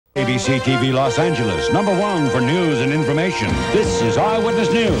KABC TV Los Angeles, #1 for news and information. This is Eyewitness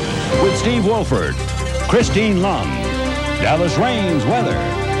News with Steve Wolford, Christine Lung, Dallas Raines weather,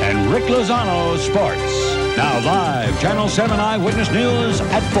 and Rick Lozano sports. Now live, Channel 7 Eyewitness News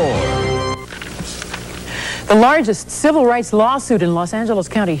at 4. The largest civil rights lawsuit in Los Angeles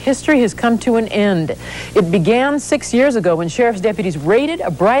County history has come to an end. It began 6 years ago when sheriff's deputies raided a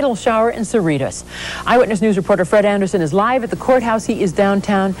bridal shower in Cerritos. Eyewitness News reporter Fred Anderson is live at the courthouse. He is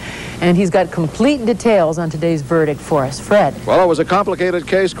downtown, and he's got complete details on today's verdict for us. Fred. Well, it was a complicated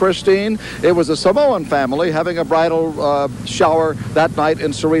case, Christine. It was a Samoan family having a bridal shower that night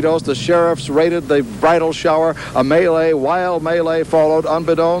in Cerritos. The sheriffs raided the bridal shower. A melee, wild melee followed.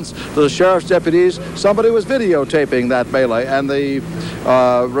 Unbeknownst to the sheriff's deputies, somebody was videotaping that melee, and the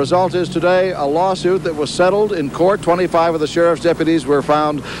result is today a lawsuit that was settled in court. 25 of the sheriff's deputies were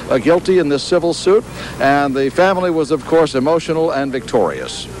found guilty in this civil suit, and the family was, of course, emotional and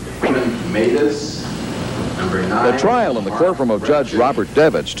victorious. The trial in the courtroom of Judge Robert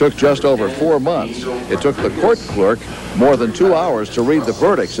Devich took just over 4 months. It took the court clerk more than 2 hours to read the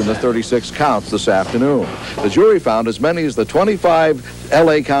verdicts in the 36 counts this afternoon. The jury found as many as the 25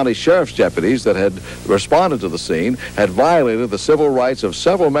 L.A. County Sheriff's deputies that had responded to the scene had violated the civil rights of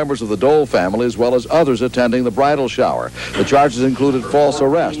several members of the Dole family as well as others attending the bridal shower. The charges included false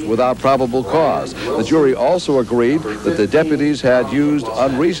arrest without probable cause. The jury also agreed that the deputies had used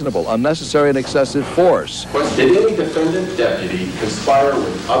unreasonable, unnecessary, and excessive force. Did any defendant deputy conspire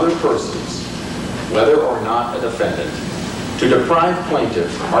with other persons, whether or not a defendant, to deprive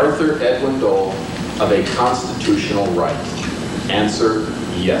plaintiff Arthur Edwin Dole of a constitutional right? Answer,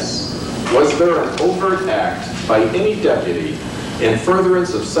 yes. Was there an overt act by any deputy in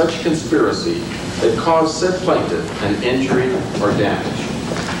furtherance of such conspiracy that caused said plaintiff an injury or damage?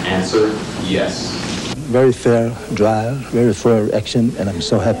 Answer, yes. Very fair trial, very fair action, and I'm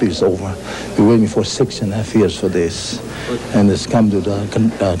so happy it's over. We're waiting for 6.5 years for this, and it's come to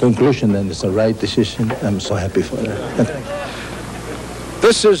the conclusion, and it's the right decision. I'm so happy for that.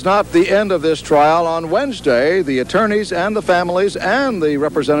 This is not the end of this trial. On Wednesday, the attorneys and the families and the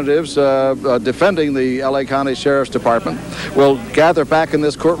representatives defending the L.A. County Sheriff's Department will gather back in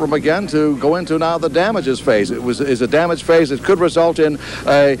this courtroom again to go into now the damages phase. It is a damage phase that could result in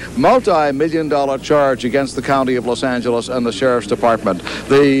a multi-million-dollar charge against the County of Los Angeles and the Sheriff's Department.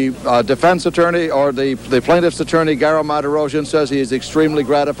 The defense attorney, or the plaintiff's attorney, Garo Mardirossian, says he is extremely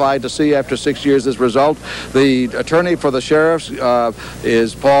gratified to see after 6 years this result. The attorney for the sheriffs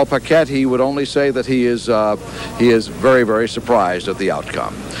is Paul Paquette. He would only say that he is very, very surprised at the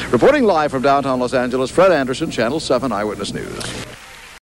outcome. Reporting live from downtown Los Angeles, Fred Anderson, Channel 7 Eyewitness News.